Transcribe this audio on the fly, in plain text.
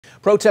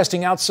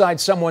Protesting outside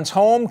someone's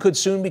home could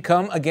soon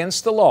become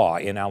against the law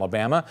in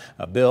Alabama.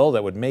 A bill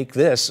that would make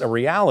this a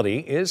reality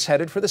is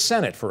headed for the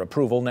Senate for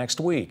approval next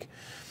week.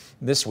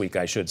 This week,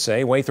 I should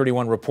say. WAAY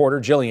 31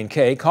 reporter Jillian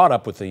Kay caught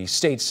up with the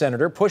state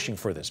senator pushing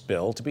for this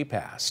bill to be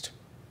passed.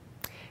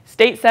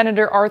 State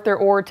Senator Arthur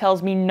Orr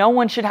tells me no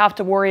one should have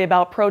to worry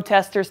about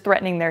protesters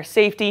threatening their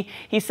safety.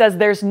 He says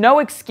there's no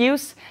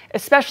excuse,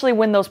 especially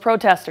when those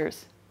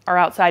protesters are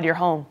outside your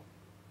home.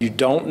 You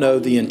don't know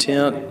the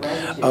intent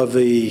of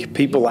the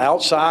people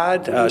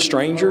outside,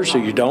 strangers who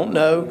you don't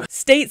know.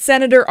 State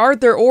Senator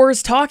Arthur Orr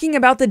is talking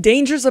about the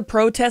dangers of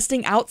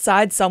protesting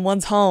outside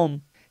someone's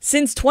home.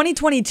 Since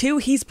 2022,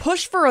 he's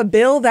pushed for a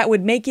bill that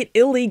would make it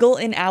illegal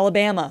in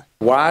Alabama.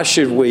 Why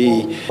should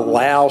we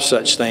allow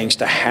such things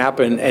to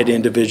happen at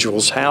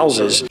individuals'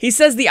 houses? He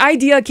says the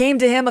idea came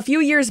to him a few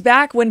years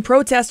back when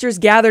protesters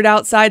gathered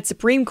outside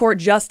Supreme Court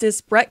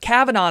Justice Brett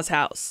Kavanaugh's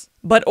house.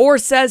 But Orr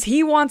says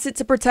he wants it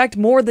to protect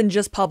more than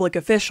just public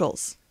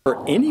officials.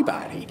 For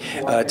anybody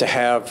to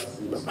have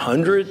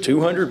 100,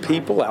 200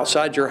 people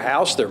outside your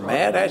house, they're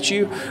mad at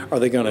you. Are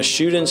they going to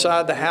shoot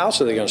inside the house?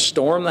 Are they going to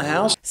storm the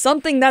house?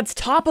 Something that's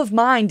top of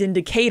mind in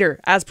Decatur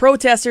as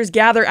protesters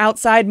gather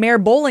outside Mayor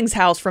Bowling's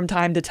house from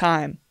time to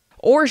time.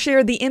 Orr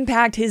shared the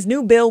impact his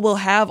new bill will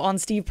have on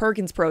Steve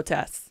Perkins'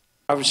 protests.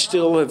 I would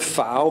still have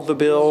filed the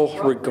bill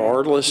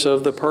regardless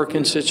of the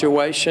Perkins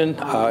situation.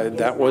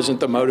 That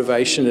wasn't the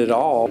motivation at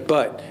all.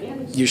 But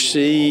you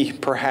see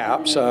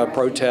perhaps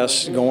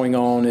protests going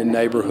on in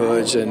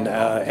neighborhoods and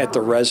at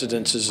the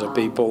residences of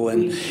people.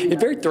 And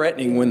it's very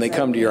threatening when they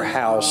come to your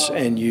house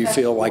and you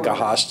feel like a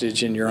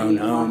hostage in your own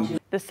home.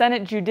 The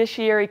Senate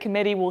Judiciary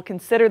Committee will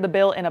consider the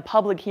bill in a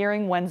public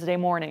hearing Wednesday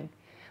morning.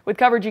 With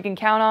coverage you can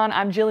count on,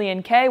 I'm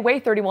Jillian Kay,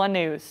 WAAY 31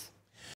 News.